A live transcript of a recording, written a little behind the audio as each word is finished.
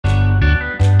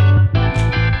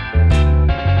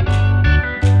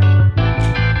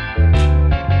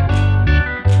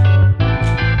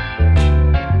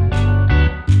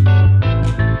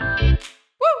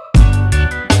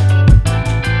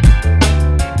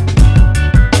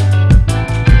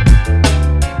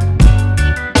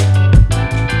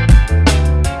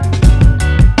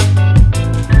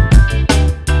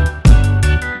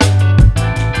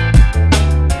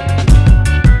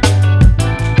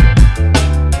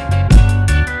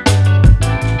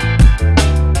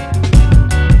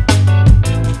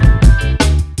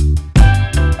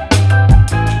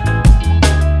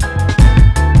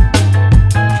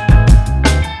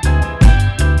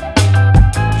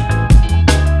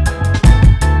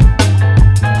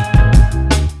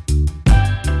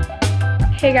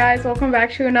Hey guys, welcome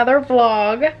back to another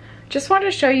vlog. Just wanted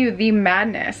to show you the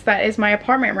madness that is my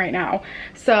apartment right now.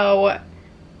 So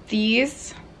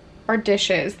these are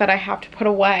dishes that I have to put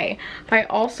away. I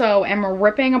also am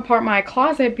ripping apart my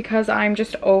closet because I'm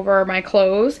just over my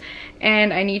clothes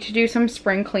and I need to do some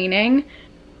spring cleaning.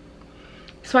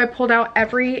 So I pulled out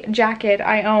every jacket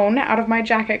I own out of my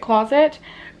jacket closet,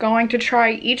 going to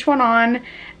try each one on,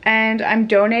 and I'm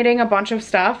donating a bunch of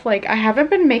stuff. Like, I haven't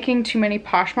been making too many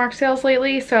Poshmark sales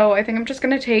lately, so I think I'm just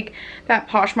gonna take that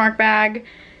Poshmark bag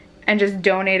and just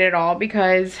donate it all,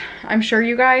 because I'm sure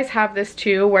you guys have this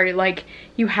too, where like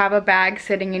you have a bag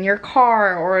sitting in your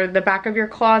car or the back of your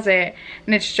closet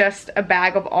and it's just a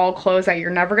bag of all clothes that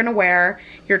you're never gonna wear.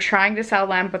 You're trying to sell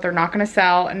them but they're not gonna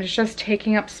sell, and it's just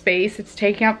taking up space, it's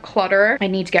taking up clutter. I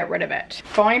need to get rid of it.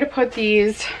 Going to put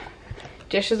these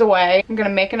dishes away. I'm gonna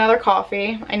make another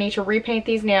coffee. I need to repaint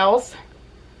these nails.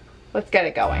 Let's get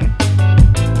it going.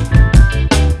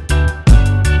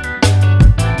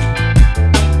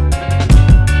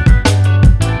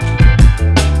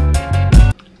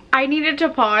 I needed to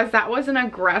pause. That was an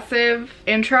aggressive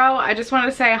intro. I just wanted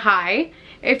to say hi.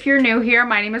 If you're new here,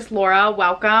 my name is Laura.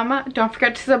 Welcome. Don't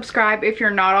forget to subscribe if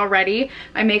you're not already.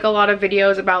 I make a lot of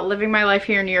videos about living my life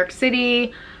here in New York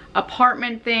City,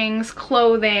 apartment things,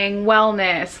 clothing,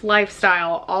 wellness,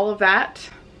 lifestyle, all of that.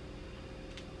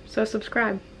 So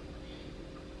subscribe.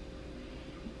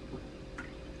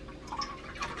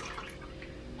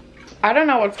 I don't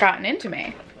know what's gotten into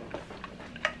me.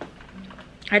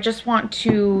 I just want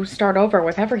to start over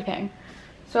with everything.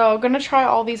 So I'm gonna try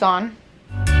all these on.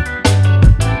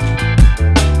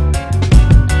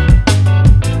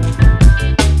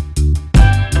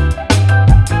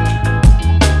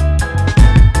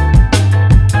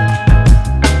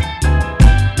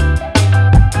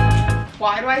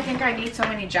 Why do I think I need so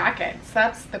many jackets?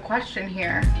 That's the question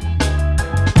here.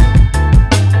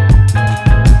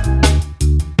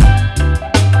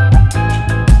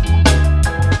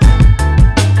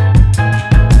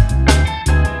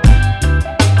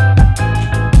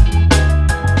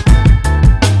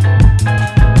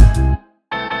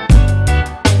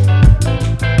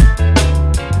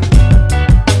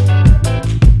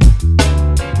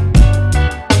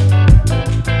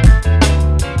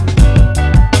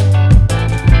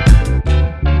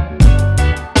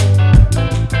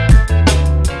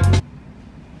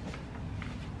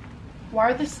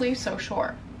 Why are the sleeves so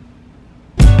short?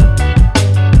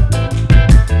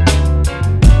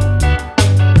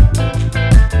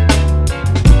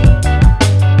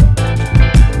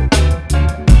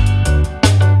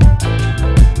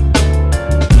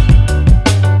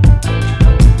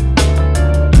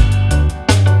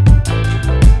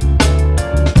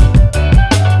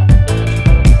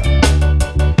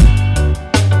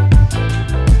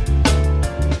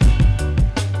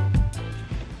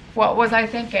 What was I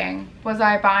thinking? Was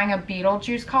I buying a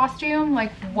Beetlejuice costume?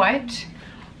 Like, what?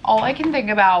 All I can think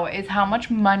about is how much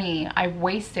money I've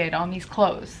wasted on these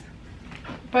clothes.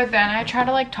 But then I try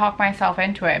to like talk myself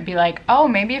into it and be like, oh,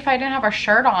 maybe if I didn't have a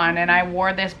shirt on and I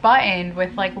wore this buttoned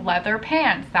with like leather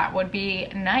pants, that would be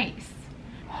nice.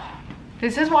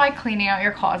 This is why cleaning out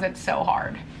your closet's so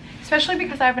hard. Especially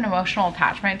because I have an emotional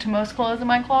attachment to most clothes in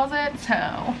my closet.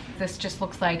 So this just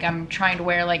looks like I'm trying to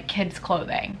wear like kids'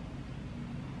 clothing.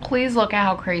 Please look at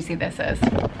how crazy this is.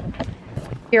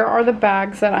 Here are the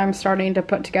bags that I'm starting to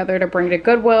put together to bring to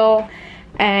Goodwill.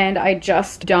 And I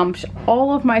just dumped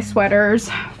all of my sweaters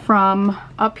from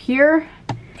up here,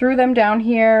 threw them down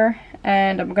here,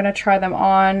 and I'm gonna try them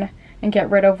on and get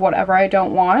rid of whatever I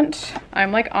don't want.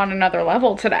 I'm like on another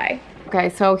level today. Okay,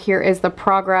 so here is the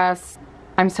progress.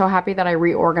 I'm so happy that I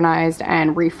reorganized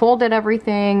and refolded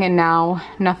everything, and now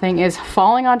nothing is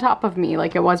falling on top of me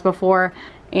like it was before.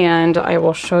 And I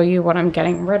will show you what I'm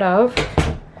getting rid of.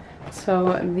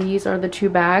 So these are the two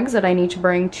bags that I need to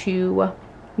bring to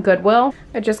Goodwill.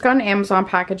 I just got an Amazon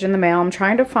package in the mail. I'm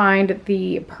trying to find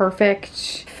the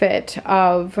perfect fit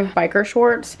of biker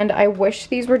shorts, and I wish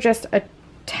these were just a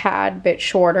tad bit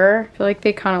shorter. I feel like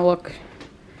they kind of look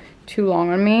too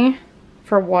long on me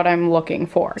for what I'm looking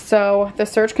for. So the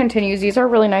search continues. These are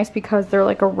really nice because they're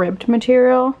like a ribbed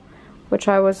material, which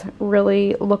I was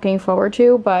really looking forward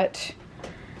to, but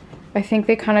I think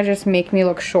they kind of just make me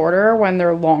look shorter when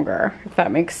they're longer, if that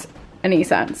makes any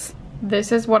sense.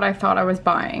 This is what I thought I was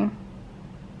buying.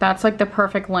 That's like the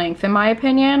perfect length in my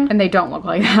opinion, and they don't look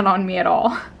like that on me at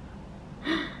all.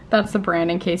 That's the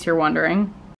brand in case you're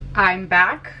wondering. I'm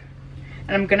back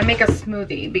and I'm gonna make a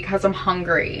smoothie because I'm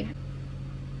hungry.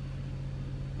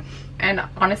 And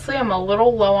honestly, I'm a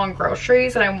little low on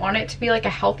groceries and I want it to be like a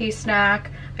healthy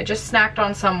snack. I just snacked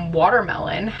on some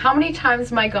watermelon. How many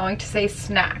times am I going to say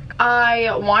snack?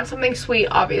 I want something sweet,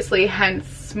 obviously, hence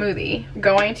smoothie. I'm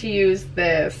going to use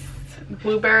this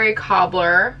blueberry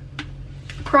cobbler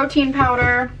protein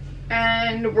powder,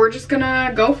 and we're just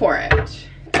gonna go for it.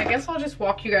 I guess I'll just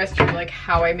walk you guys through like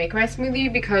how I make my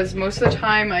smoothie, because most of the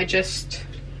time I just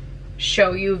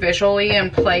show you visually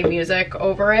and play music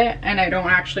over it, and I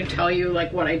don't actually tell you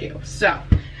like what I do. So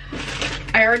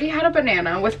I already had a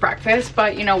banana with breakfast,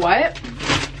 but you know what?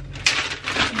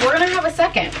 We're gonna have a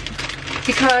second,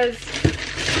 because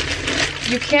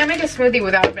you can't make a smoothie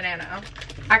without a banana.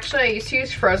 Actually, I used to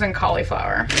use frozen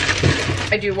cauliflower.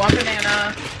 I do 1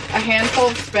 banana, a handful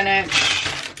of spinach,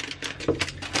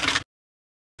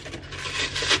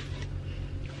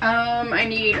 I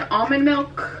need almond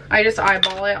milk. I just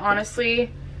eyeball it,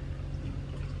 honestly.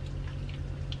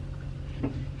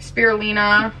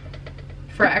 Spirulina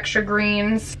for extra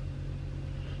greens.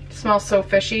 It smells so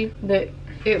fishy that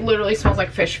it literally smells like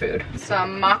fish food.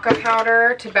 Some maca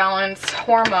powder to balance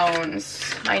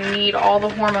hormones. I need all the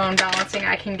hormone balancing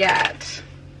I can get.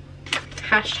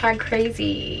 Hashtag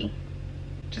crazy.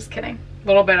 Just kidding. A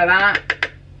little bit of that.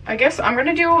 I guess I'm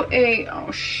gonna do a,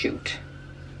 oh shoot.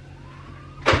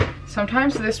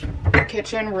 Sometimes this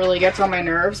kitchen really gets on my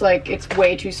nerves, like it's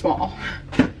way too small.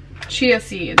 Chia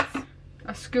seeds,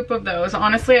 a scoop of those.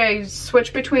 Honestly, I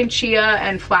switch between chia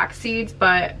and flax seeds,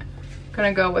 but I'm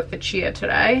gonna go with the chia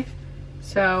today.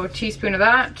 So a teaspoon of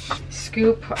that,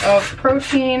 scoop of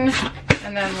protein,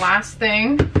 and then last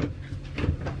thing,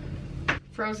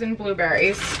 frozen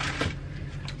blueberries.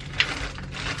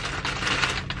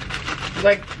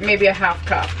 Like maybe a half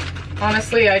cup.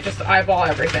 Honestly, I just eyeball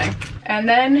everything. And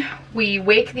then we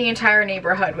wake the entire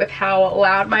neighborhood with how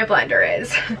loud my blender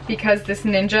is because this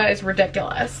Ninja is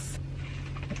ridiculous.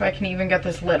 If I can even get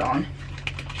this lid on.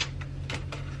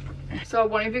 So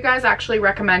one of you guys actually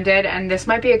recommended, and this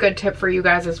might be a good tip for you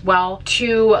guys as well,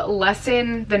 to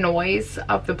lessen the noise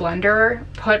of the blender,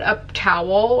 put a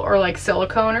towel or like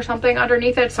silicone or something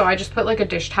underneath it. So I just put like a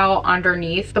dish towel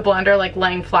underneath the blender, like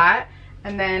laying flat.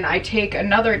 And then I take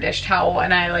another dish towel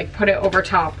and I like put it over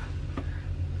top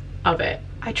of it.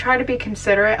 I try to be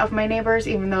considerate of my neighbors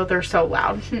even though they're so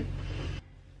loud.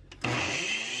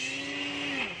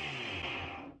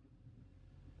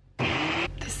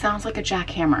 This sounds like a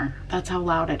jackhammer. That's how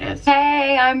loud it is.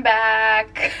 Hey, I'm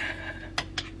back.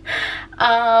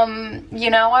 You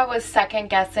know, I was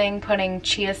second guessing putting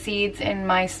chia seeds in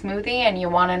my smoothie, and you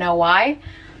want to know why?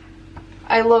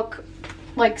 I look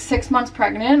like 6 months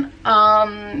pregnant.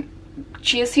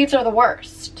 Chia seeds are the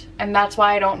worst, and that's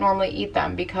why I don't normally eat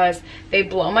them, because they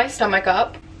blow my stomach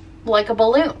up like a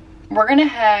balloon. We're gonna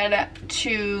head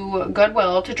to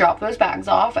Goodwill to drop those bags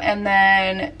off, and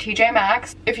then TJ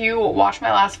Maxx. If you watched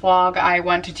my last vlog, I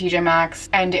went to TJ Maxx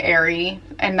and Aerie,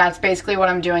 and that's basically what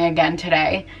I'm doing again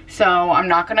today. So I'm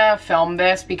not gonna film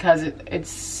this because it's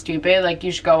stupid. Like,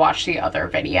 you should go watch the other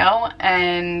video.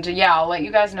 And yeah, I'll let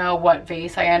you guys know what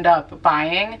vase I end up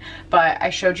buying. But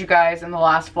I showed you guys in the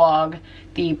last vlog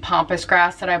the pampas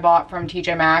grass that I bought from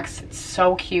TJ Maxx. It's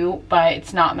so cute, but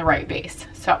it's not in the right vase.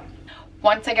 So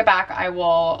once I get back, I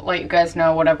will let you guys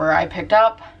know whatever I picked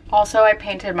up. Also, I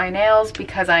painted my nails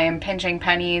because I am pinching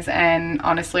pennies, and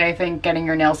honestly, I think getting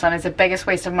your nails done is the biggest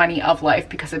waste of money of life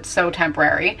because it's so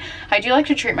temporary. I do like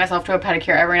to treat myself to a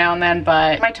pedicure every now and then,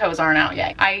 but my toes aren't out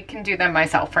yet. I can do them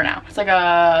myself for now. It's like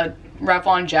a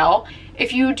Revlon gel.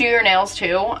 If you do your nails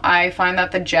too, I find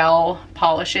that the gel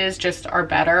polishes just are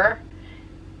better.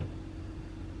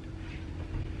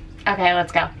 Okay,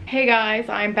 let's go. Hey guys,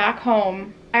 I'm back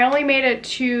home. I only made it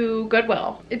to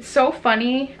Goodwill. It's so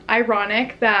funny,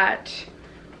 ironic that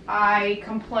I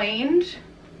complained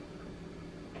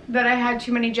that I had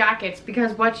too many jackets,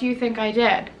 because what do you think I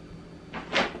did?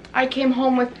 I came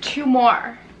home with 2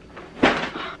 more.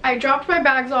 I dropped my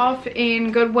bags off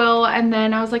in Goodwill, and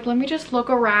then I was like, let me just look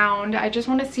around. I just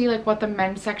want to see like what the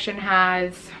men's section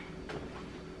has.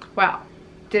 Well,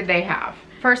 did they have?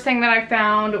 First thing that I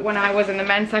found when I was in the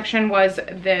men's section was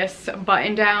this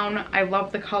button down. I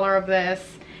love the color of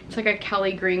this. It's like a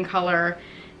Kelly green color,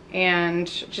 and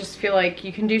just feel like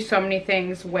you can do so many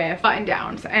things with button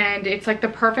downs, and it's like the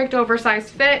perfect oversized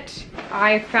fit.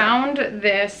 I found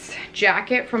this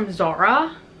jacket from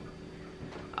Zara.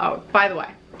 Oh, by the way,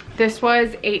 this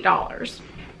was $8.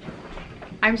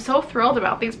 I'm so thrilled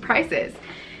about these prices.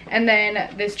 And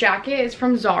then this jacket is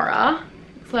from Zara.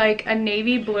 It's like a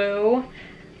navy blue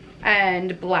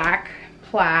and black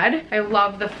plaid. I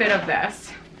love the fit of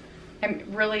this. I'm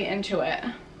really into it.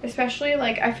 Especially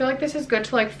like, I feel like this is good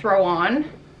to like throw on.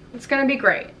 It's gonna be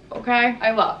great, okay?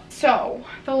 I love. So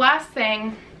the last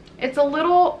thing It's a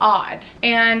little odd.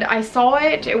 And I saw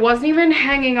it, it wasn't even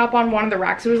hanging up on one of the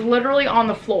racks. It was literally on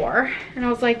the floor. And I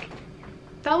was like,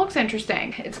 that looks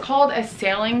interesting. It's called a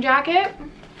sailing jacket.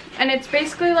 And it's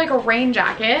basically like a rain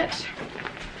jacket.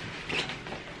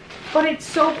 But it's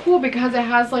so cool because it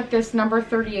has like this number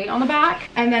 38 on the back.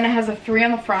 And then it has a 3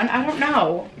 on the front. I don't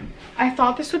know. I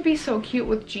thought this would be so cute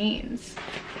with jeans.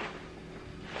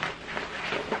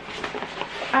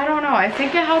 I don't know. I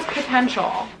think it has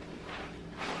potential.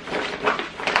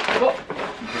 Whoa.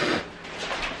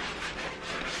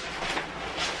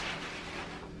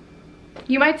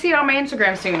 You might see it on my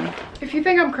Instagram soon. If you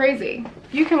think I'm crazy,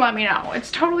 you can let me know.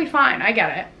 It's totally fine. I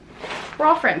get it. We're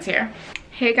all friends here.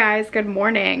 Hey guys, good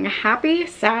morning. Happy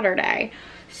Saturday.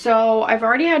 So I've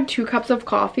already had 2 cups of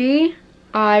coffee.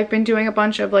 I've been doing a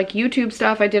bunch of like YouTube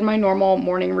stuff. I did my normal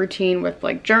morning routine with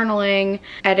like journaling,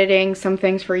 editing some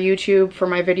things for YouTube for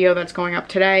my video that's going up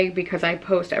today because I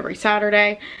post every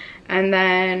Saturday. And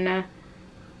then,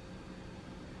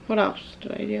 what else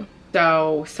did I do?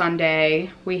 So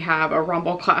Sunday we have a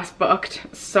Rumble class booked.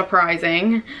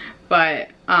 Surprising, but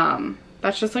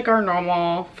that's just like our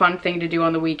normal fun thing to do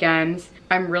on the weekends.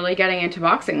 I'm really getting into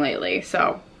boxing lately,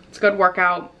 so it's a good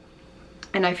workout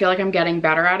and I feel like I'm getting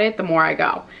better at it the more I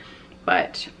go.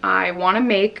 But I want to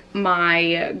make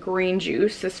my green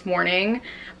juice this morning,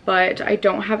 but I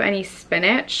don't have any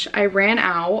spinach. I ran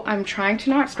out. I'm trying to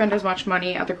not spend as much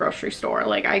money at the grocery store.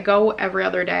 Like I go every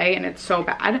other day and it's so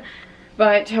bad.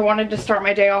 But I wanted to start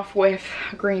my day off with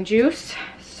green juice.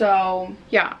 So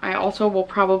yeah, I also will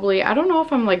probably, I don't know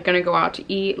if I'm like gonna go out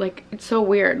to eat. Like it's so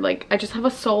weird. Like I just have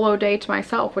a solo day to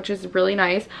myself, which is really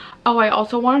nice. Oh, I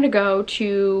also wanted to go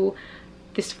to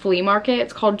this flea market.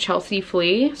 It's called Chelsea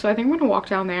Flea. So I think I'm gonna walk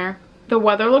down there. The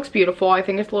weather looks beautiful. I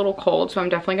think it's a little cold, so I'm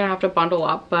definitely gonna have to bundle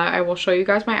up, but I will show you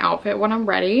guys my outfit when I'm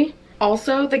ready.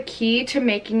 Also, the key to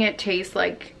making it taste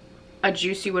like a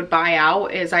juice you would buy out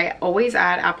is I always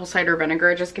add apple cider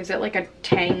vinegar. It just gives it like a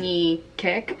tangy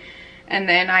kick. And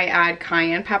then I add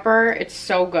cayenne pepper. It's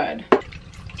so good.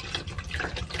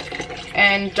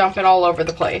 And dump it all over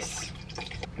the place.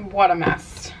 What a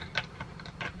mess.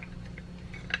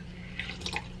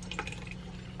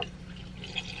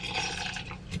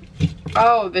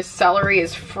 Oh, this celery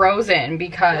is frozen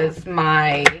because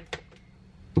my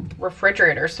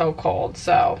refrigerator is so cold,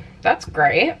 so that's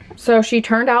great. So she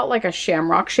turned out like a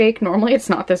shamrock shake. Normally it's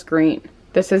not this green.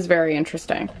 This is very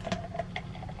interesting.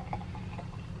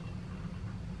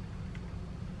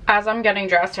 As I'm getting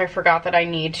dressed, I forgot that I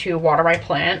need to water my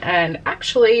plant. And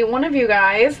actually, one of you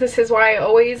guys, this is why I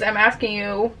always am asking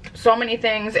you so many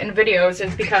things in videos,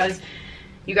 is because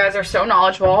you guys are so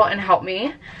knowledgeable and help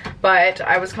me. But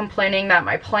I was complaining that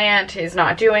my plant is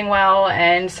not doing well,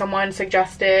 and someone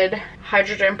suggested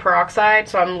hydrogen peroxide.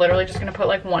 So I'm literally just gonna put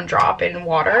like 1 drop in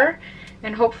water,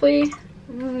 and hopefully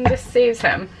this saves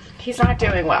him. He's not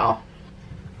doing well.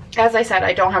 As I said,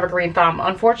 I don't have a green thumb.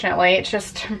 Unfortunately,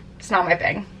 it's not my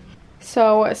thing.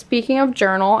 So speaking of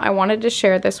journal, I wanted to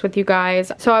share this with you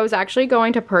guys. So I was actually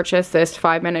going to purchase this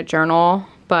 5-minute journal,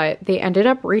 but they ended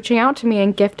up reaching out to me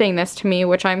and gifting this to me,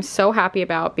 which I'm so happy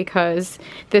about because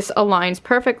this aligns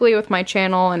perfectly with my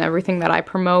channel and everything that I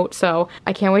promote. So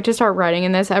I can't wait to start writing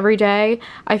in this every day.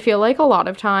 I feel like a lot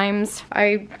of times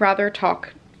I'd rather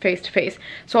talk face to face.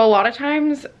 So a lot of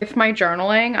times with my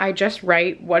journaling, I just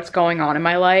write what's going on in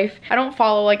my life. I don't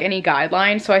follow like any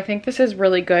guidelines. So I think this is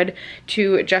really good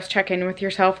to just check in with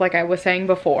yourself, like I was saying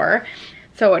before.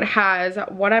 So it has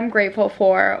what I'm grateful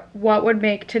for, what would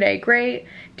make today great,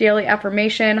 daily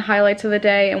affirmation, highlights of the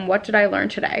day, and what did I learn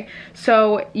today.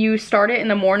 So you start it in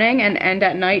the morning and end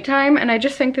at nighttime, and I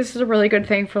just think this is a really good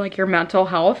thing for like your mental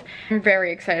health. I'm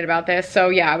very excited about this. So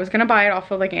yeah, I was gonna buy it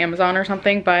off of like Amazon or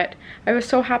something, but I was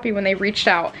so happy when they reached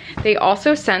out. They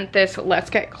also sent this Let's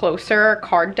Get Closer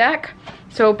card deck.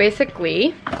 So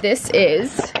basically, this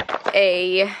is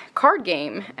a card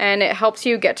game and it helps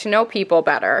you get to know people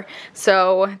better.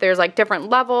 So there's like different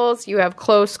levels. You have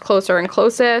close, closer, and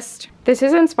closest. This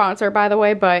isn't sponsored, by the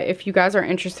way, but if you guys are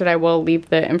interested, I will leave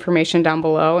the information down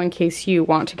below in case you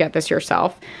want to get this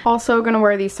yourself. Also gonna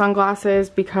wear these sunglasses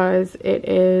because it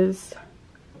is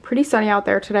pretty sunny out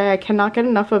there today. I cannot get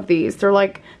enough of these. They're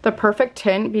like the perfect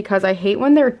tint because I hate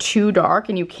when they're too dark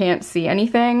and you can't see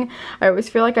anything. I always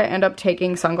feel like I end up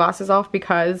taking sunglasses off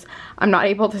because I'm not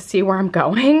able to see where I'm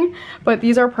going. But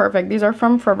these are perfect. These are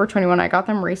from Forever 21. I got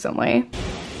them recently.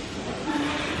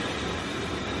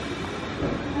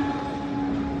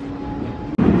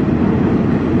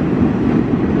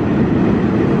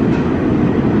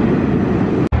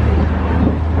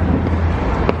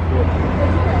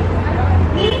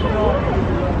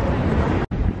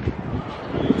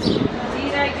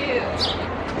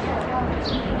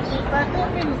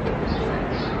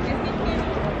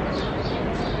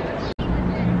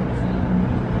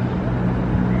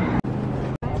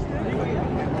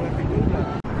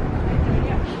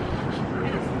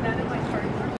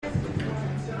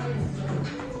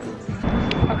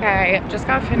 I just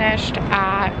got finished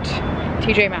at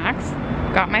TJ Maxx,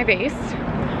 got my vase.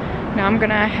 Now I'm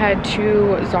gonna head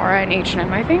to Zara and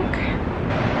H&M, I think.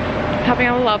 Having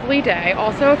a lovely day.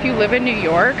 Also, if you live in New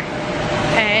York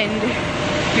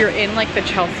and you're in like the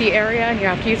Chelsea area and you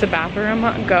have to use a bathroom,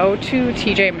 go to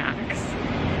TJ Maxx.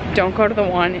 Don't go to the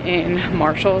one in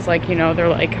Marshall's, like, you know, they're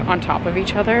like on top of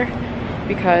each other,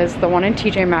 because the one in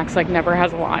TJ Maxx like never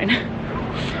has a line.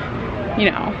 You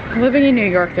know, living in New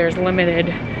York, there's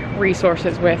limited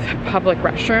resources with public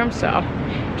restrooms, so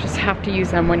just have to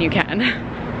use them when you can.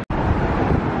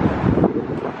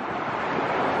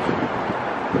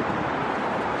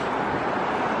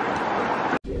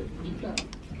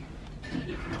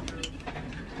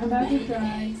 I'm about to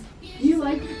try. You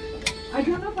like, I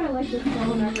don't know if I like this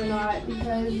phone or not,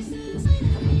 because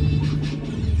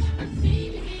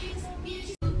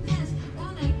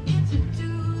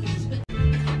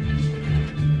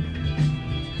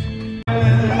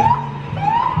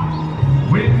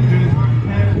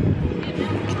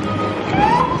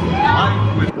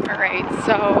Alright,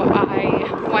 so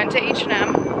I went to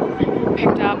H&M,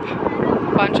 picked up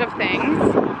a bunch of things.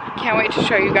 Can't wait to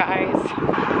show you guys.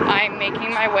 I'm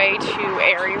making my way to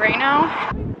Aerie right now.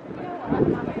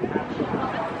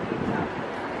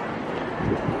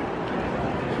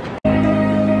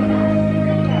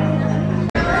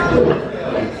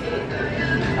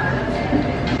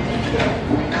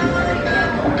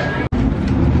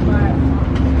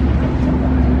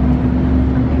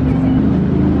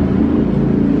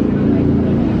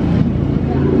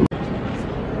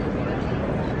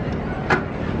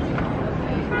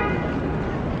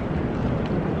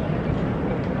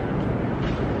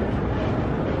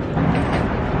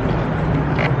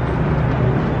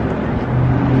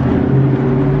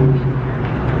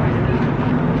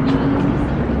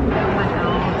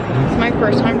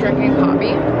 First time drinking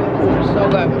coffee. So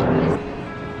good.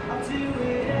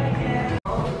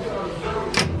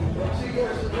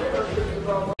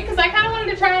 Because I kind of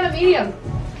wanted to try on a medium.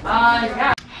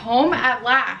 Yeah. Home at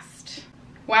last.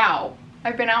 Wow.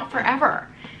 I've been out forever.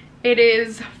 It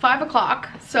is 5 o'clock,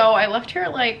 so I left here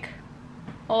at like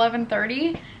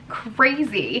 11:30.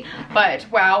 Crazy. But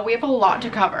wow, we have a lot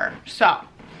to cover. So,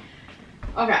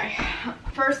 okay.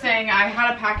 First thing, I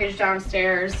had a package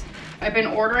downstairs. I've been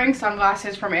ordering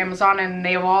sunglasses from Amazon and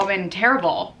they've all been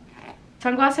terrible.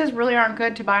 Sunglasses really aren't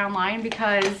good to buy online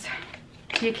because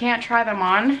you can't try them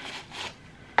on.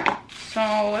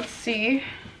 So let's see.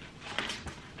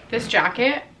 This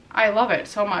jacket, I love it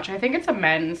so much. I think it's a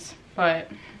men's,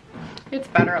 but it's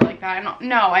better like that.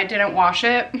 No, I didn't wash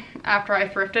it after I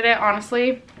thrifted it,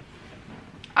 honestly.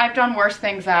 I've done worse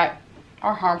things that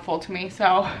are harmful to me,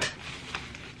 so.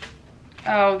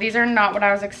 Oh, these are not what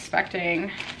I was expecting.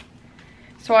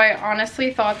 So I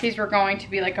honestly thought these were going to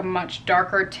be like a much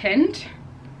darker tint.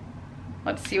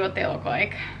 Let's see what they look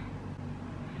like.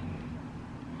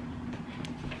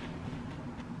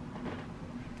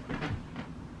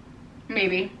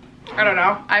 Maybe. I don't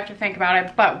know. I have to think about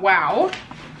it, but wow.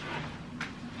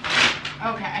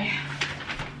 Okay.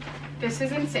 This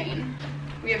is insane.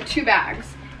 We have 2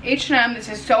 bags. H&M, this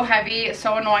is so heavy,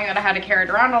 so annoying that I had to carry it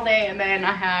around all day, and then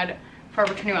I had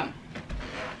Forever 21.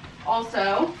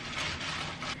 Also,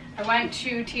 I went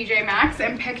to TJ Maxx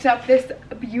and picked up this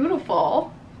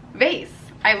beautiful vase.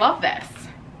 I love this.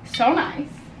 So nice.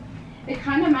 It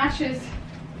kind of matches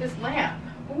this lamp.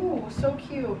 Ooh, so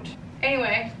cute.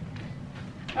 Anyway,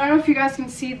 I don't know if you guys can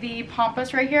see the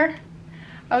pampas right here.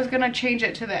 I was gonna change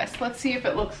it to this. Let's see if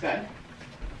it looks good.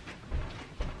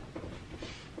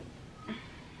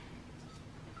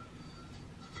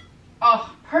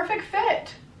 Oh, perfect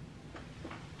fit.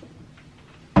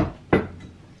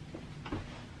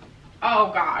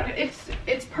 Oh God,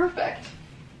 it's perfect.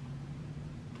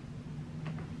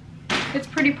 It's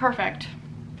pretty perfect.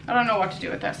 I don't know what to do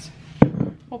with this.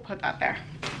 We'll put that there.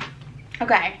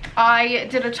 Okay, I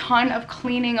did a ton of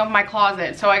cleaning of my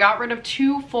closet. So I got rid of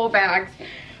 2 full bags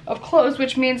of clothes,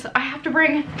 which means I have to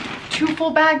bring 2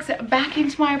 full bags back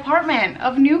into my apartment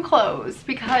of new clothes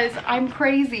because I'm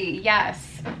crazy. Yes.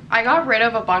 I got rid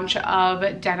of a bunch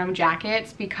of denim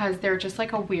jackets because they're just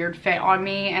like a weird fit on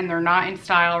me and they're not in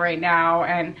style right now.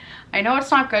 And I know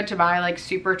it's not good to buy like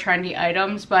super trendy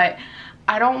items, but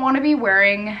I don't want to be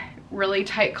wearing really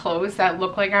tight clothes that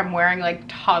look like I'm wearing like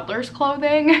toddler's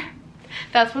clothing.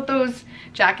 That's what those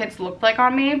jackets looked like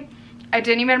on me. I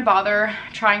didn't even bother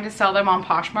trying to sell them on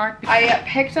Poshmark. I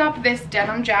picked up this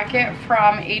denim jacket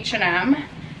from H&M,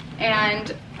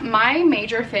 and my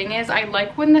major thing is I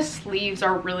like when the sleeves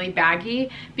are really baggy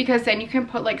because then you can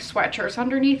put like sweatshirts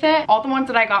underneath it. All the ones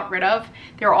that I got rid of,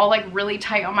 they're all like really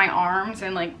tight on my arms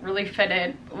and like really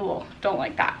fitted. Ooh, don't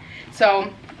like that.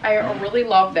 So I really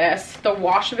love this. The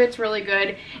wash of it's really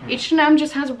good. H&M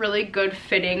just has really good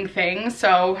fitting things,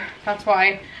 so that's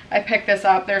why I picked this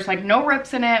up. There's like no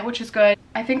rips in it, which is good.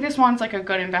 I think this one's like a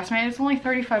good investment. It's only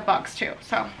 35 bucks too,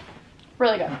 so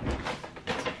really good.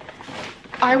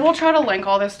 I will try to link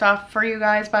all this stuff for you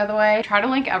guys, by the way. Try to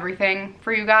link everything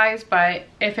for you guys, but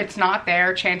if it's not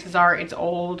there, chances are it's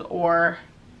old or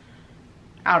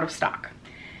out of stock.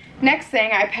 Next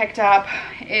thing I picked up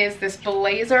is this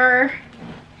blazer.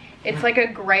 It's like a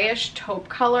grayish taupe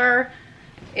color.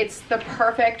 It's the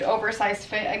perfect oversized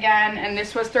fit again, and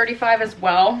this was 35 as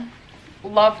well.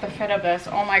 Love the fit of this.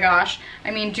 Oh my gosh.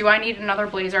 I mean, do I need another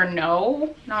blazer?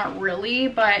 No, not really,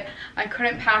 but I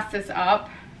couldn't pass this up.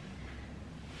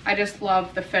 I just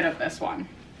love the fit of this one.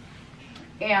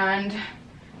 And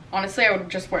honestly, I would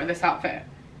just wear this outfit.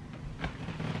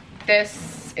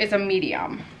 This is a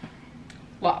medium.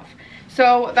 Love.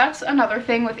 So that's another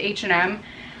thing with H&M.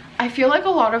 I feel like a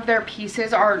lot of their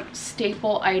pieces are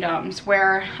staple items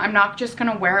where I'm not just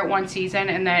gonna wear it one season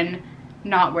and then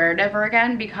not wear it ever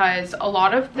again, because a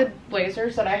lot of the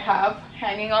blazers that I have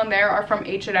hanging on there are from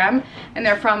H&M and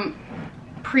they're from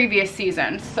previous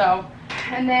seasons. So,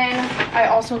 and then I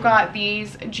also got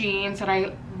these jeans that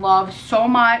I love so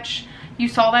much. You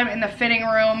saw them in the fitting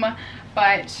room,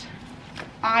 but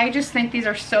I just think these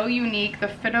are so unique. The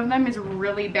fit of them is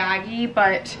really baggy,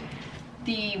 but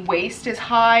the waist is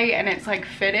high and it's like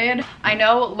fitted. I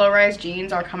know low-rise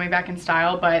jeans are coming back in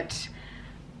style, but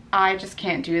I just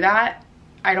can't do that.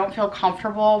 I don't feel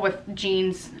comfortable with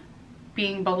jeans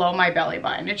being below my belly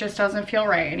button. It just doesn't feel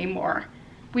right anymore.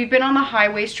 We've been on the high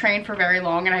waist train for very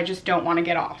long and I just don't want to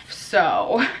get off.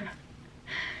 So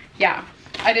yeah,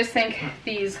 I just think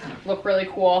these look really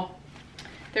cool.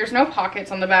 There's no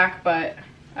pockets on the back, but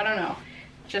I don't know.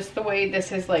 Just the way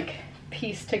this is like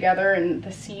pieced together and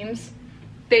the seams,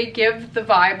 they give the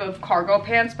vibe of cargo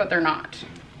pants, but they're not.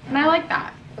 And I like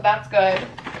that, so that's good.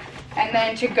 And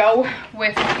then to go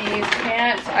with these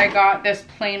pants, I got this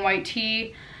plain white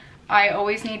tee. I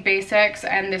always need basics,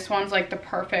 and this one's like the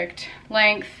perfect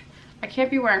length. I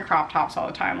can't be wearing crop tops all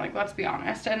the time, like, let's be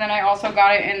honest. And then I also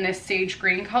got it in this sage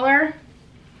green color.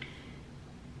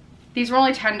 These were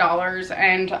only $10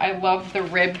 and I love the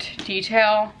ribbed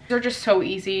detail. They're just so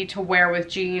easy to wear with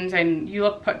jeans and you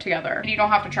look put together. You don't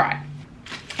have to try.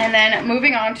 And then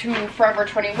moving on to Forever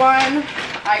 21,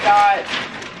 I got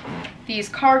these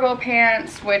cargo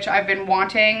pants, which I've been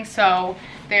wanting. So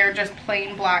they're just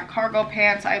plain black cargo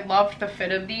pants. I love the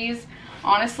fit of these.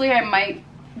 Honestly, I might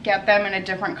get them in a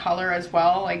different color as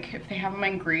well. Like if they have them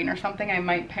in green or something, I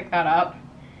might pick that up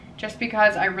just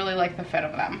because I really like the fit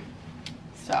of them.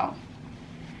 So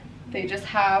they just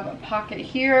have a pocket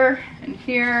here and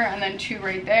here and then two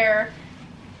right there.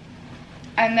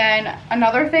 And then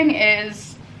another thing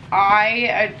is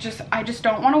I just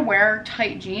don't want to wear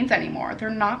tight jeans anymore. They're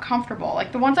not comfortable.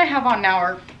 Like the ones I have on now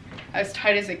are as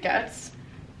tight as it gets,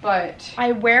 but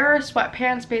I wear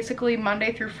sweatpants basically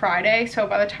Monday through Friday. So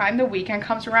by the time the weekend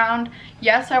comes around,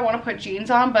 yes, I want to put jeans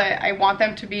on, but I want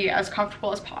them to be as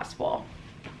comfortable as possible.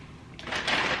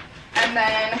 And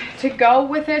then to go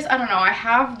with this, I don't know, I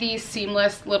have these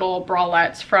seamless little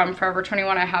bralettes from Forever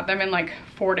 21. I have them in like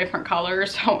 4 different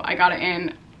colors, so I got it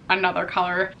in another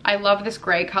color. I love this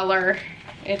gray color.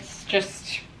 It's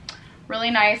just really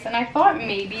nice. And I thought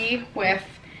maybe with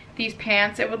these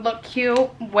pants it would look cute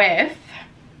with,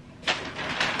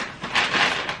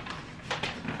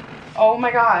 oh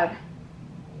my god,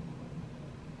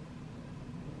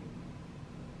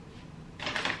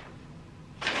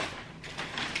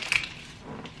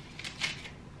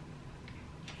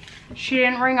 she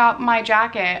didn't ring up my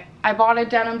jacket. I bought a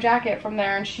denim jacket from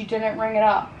there and she didn't ring it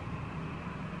up.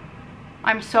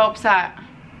 I'm so upset.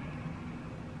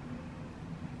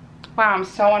 Wow, I'm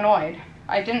so annoyed.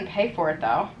 I didn't pay for it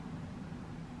though.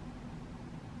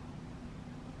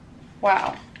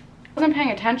 Wow. I wasn't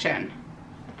paying attention.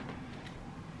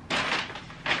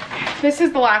 This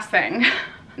is the last thing.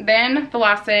 Then the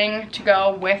last thing to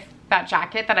go with that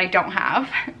jacket that I don't have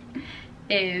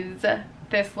is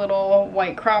this little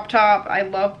white crop top. I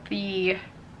love the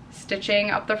stitching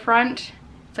up the front.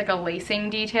 It's like a lacing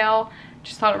detail.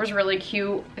 Just thought it was really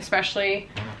cute, especially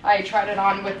I tried it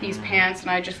on with these pants and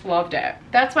I just loved it.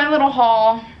 That's my little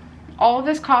haul. All of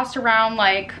this cost around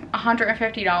like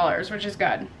 $150, which is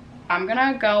good. I'm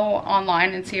gonna go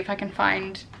online and see if I can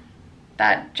find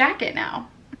that jacket now.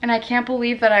 And I can't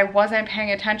believe that I wasn't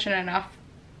paying attention enough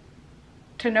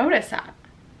to notice that.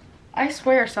 I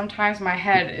swear sometimes my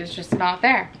head is just not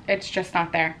there. It's just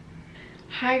not there.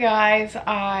 Hi guys,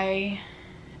 I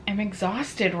am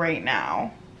exhausted right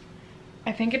now.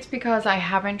 I think it's because I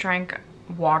haven't drank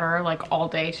water like all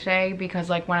day today because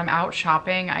like when I'm out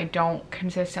shopping, I don't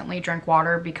consistently drink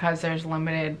water because there's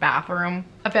limited bathroom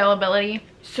availability.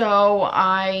 So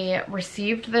I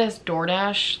received this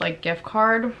DoorDash like gift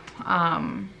card.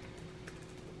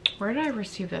 Where did I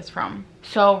receive this from?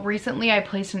 So recently I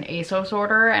placed an ASOS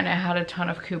order and it had a ton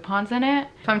of coupons in it.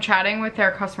 So I'm chatting with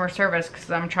their customer service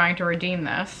because I'm trying to redeem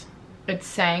this. It's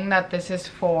saying that this is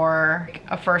for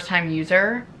a first-time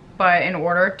user, but in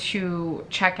order to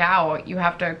check out, you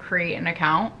have to create an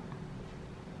account.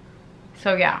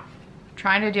 So yeah,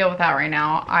 trying to deal with that right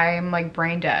now. I'm like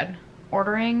brain dead.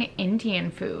 Ordering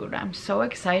Indian food. I'm so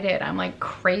excited. I'm like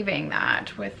craving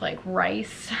that with like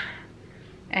rice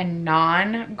and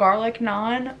naan, garlic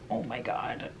naan. Oh my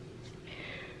god.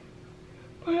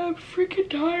 But I'm freaking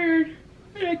tired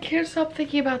and I can't stop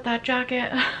thinking about that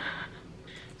jacket.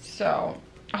 So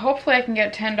hopefully I can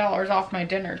get $10 off my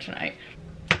dinner tonight.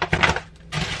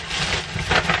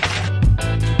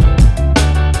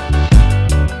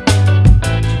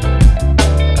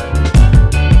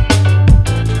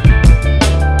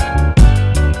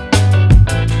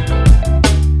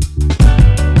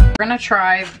 We're gonna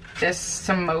try this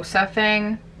samosa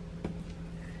thing.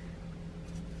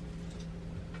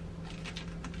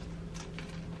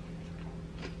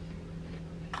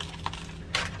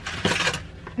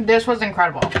 This was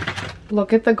incredible.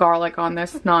 Look at the garlic on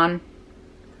this naan.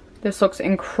 This looks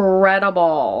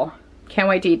incredible. Can't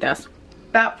wait to eat this.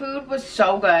 That food was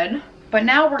so good. But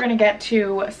now we're gonna get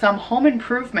to some home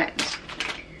improvement.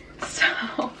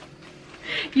 So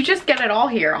you just get it all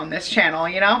here on this channel,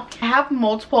 you know? I have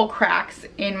multiple cracks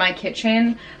in my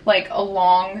kitchen, like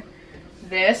along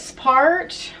this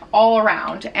part, all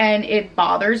around, and it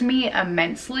bothers me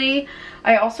immensely.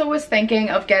 I also was thinking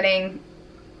of getting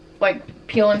like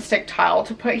peel and stick tile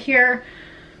to put here,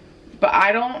 but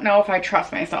I don't know if I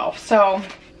trust myself. So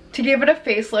to give it a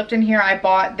facelift in here, I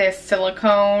bought this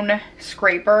silicone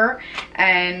scraper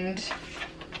and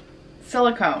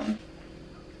silicone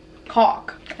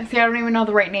caulk. See, I don't even know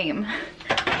the right name.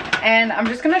 And I'm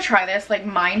just gonna try this. Like,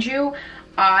 mind you,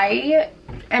 I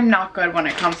am not good when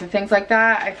it comes to things like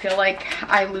that. I feel like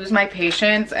I lose my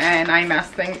patience and I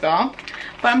mess things up.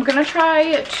 But I'm gonna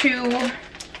try to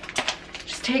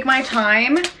just take my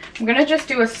time. I'm gonna just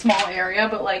do a small area,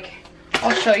 but like,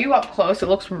 I'll show you up close. It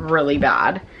looks really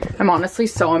bad. I'm honestly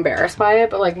so embarrassed by it,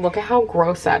 but like, look at how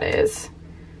gross that is.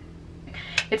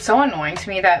 It's so annoying to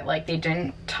me that like they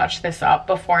didn't touch this up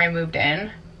before I moved in.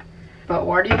 But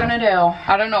what are you gonna do?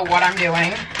 I don't know what I'm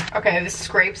doing. Okay, this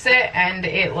scrapes it and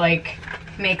it like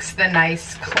makes the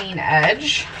nice clean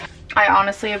edge. I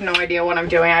honestly have no idea what I'm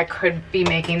doing. I could be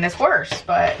making this worse,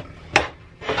 but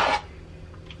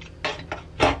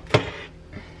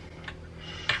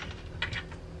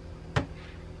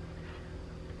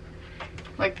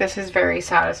like, this is very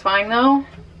satisfying though.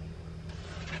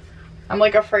 I'm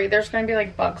like afraid there's gonna be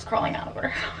like bugs crawling out of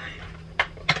her.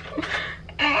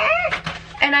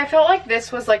 And I felt like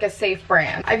this was like a safe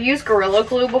brand. I've used Gorilla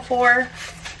Glue before.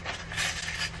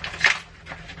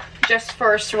 Just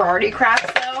for sorority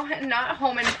crafts though, not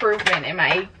home improvement in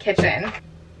my kitchen.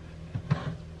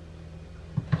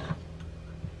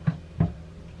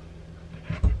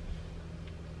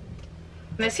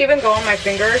 Can this even go on my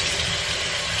fingers?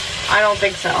 I don't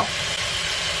think so.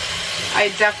 I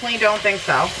definitely don't think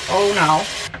so. Oh no.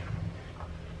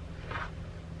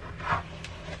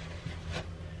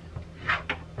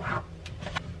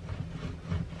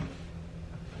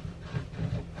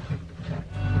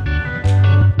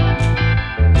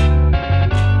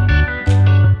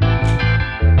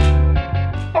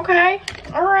 Okay,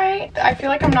 all right. I feel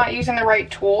like I'm not using the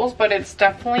right tools, but it's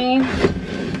definitely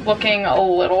looking a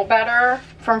little better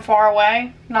from far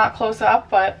away, not close up,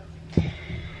 but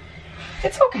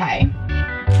it's okay.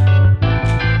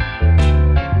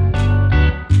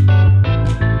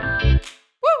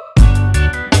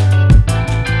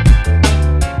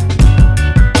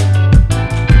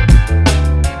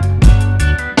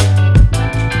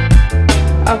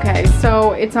 Okay,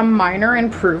 so it's a minor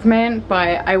improvement,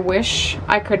 but I wish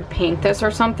I could paint this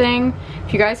or something.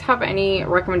 If you guys have any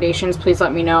recommendations, please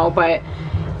let me know, but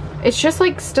it's just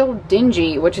like still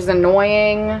dingy, which is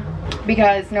annoying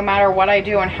because no matter what I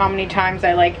do and how many times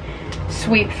I like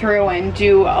sweep through and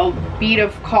do a bead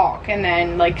of caulk and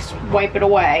then like wipe it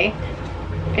away,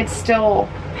 it still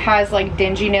has like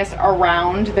dinginess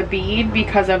around the bead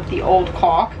because of the old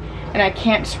caulk. And I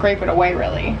can't scrape it away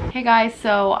really. Hey guys,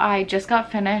 so I just got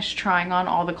finished trying on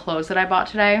all the clothes that I bought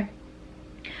today.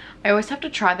 I always have to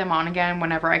try them on again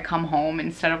whenever I come home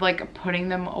instead of like putting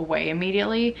them away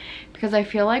immediately, because I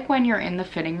feel like when you're in the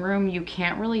fitting room, you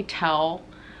can't really tell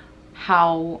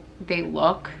how they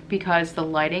look because the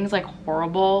lighting's like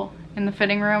horrible in the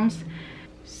fitting rooms.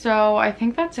 So I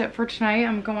think that's it for tonight.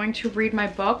 I'm going to read my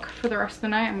book for the rest of the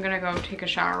night. I'm gonna go take a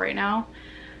shower right now.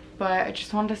 But I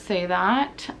just wanted to say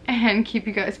that and keep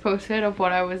you guys posted of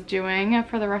what I was doing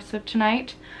for the rest of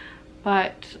tonight.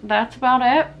 But that's about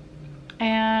it.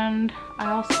 And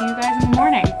I'll see you guys in the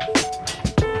morning.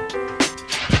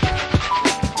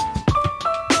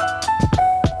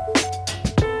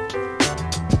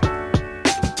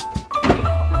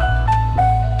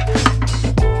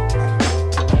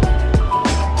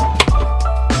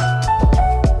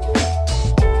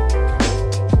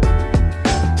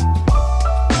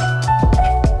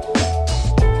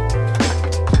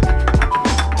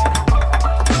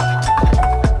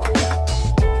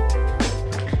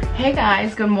 Hey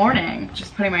guys, good morning.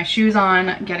 Just putting my shoes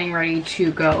on, getting ready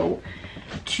to go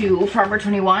to Forever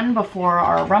 21 before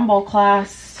our Rumble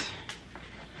class.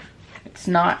 It's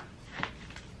not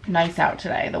nice out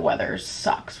today. The weather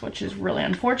sucks, which is really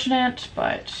unfortunate,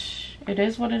 but it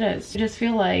is what it is. I just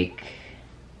feel like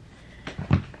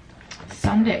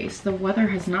Sundays, the weather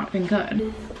has not been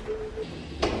good.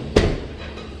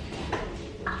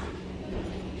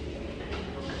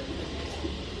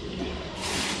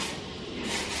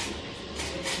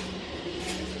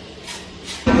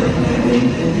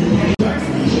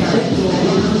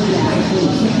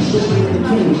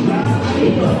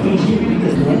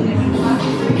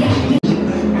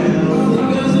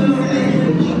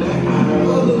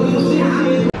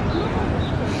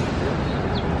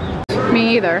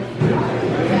 Me either.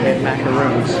 And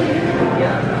macaroons.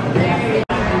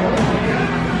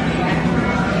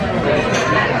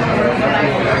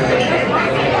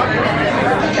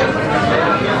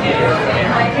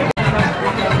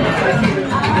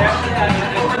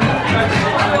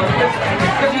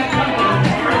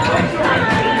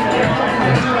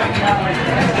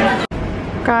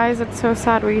 Guys, it's so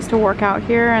sad. We used to work out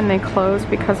here and they closed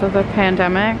because of the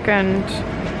pandemic, and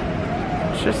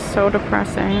it's just so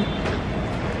depressing.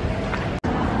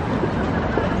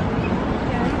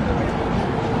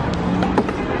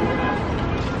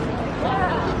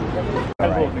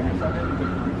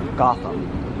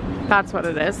 Gotham. That's what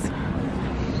it is.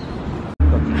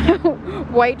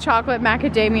 White chocolate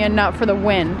macadamia nut for the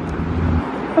win.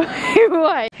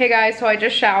 What? Hey guys, so I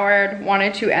just showered.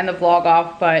 Wanted to end the vlog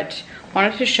off, but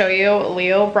wanted to show you.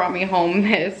 Leo brought me home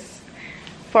this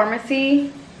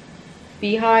pharmacy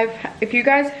beehive. If you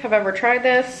guys have ever tried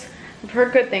this, I've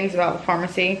heard good things about the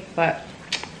pharmacy, but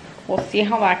we'll see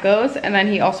how that goes. And then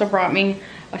he also brought me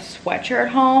a sweatshirt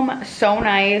home. So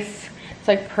nice. It's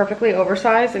like perfectly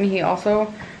oversized, and he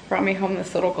also brought me home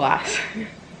this little glass.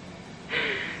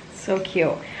 So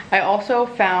cute. I also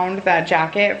found that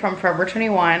jacket from Forever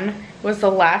 21. It was the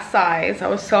last size. I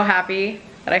was so happy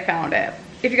that I found it.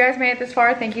 If you guys made it this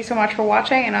far, thank you so much for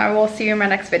watching, and I will see you in my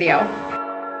next video.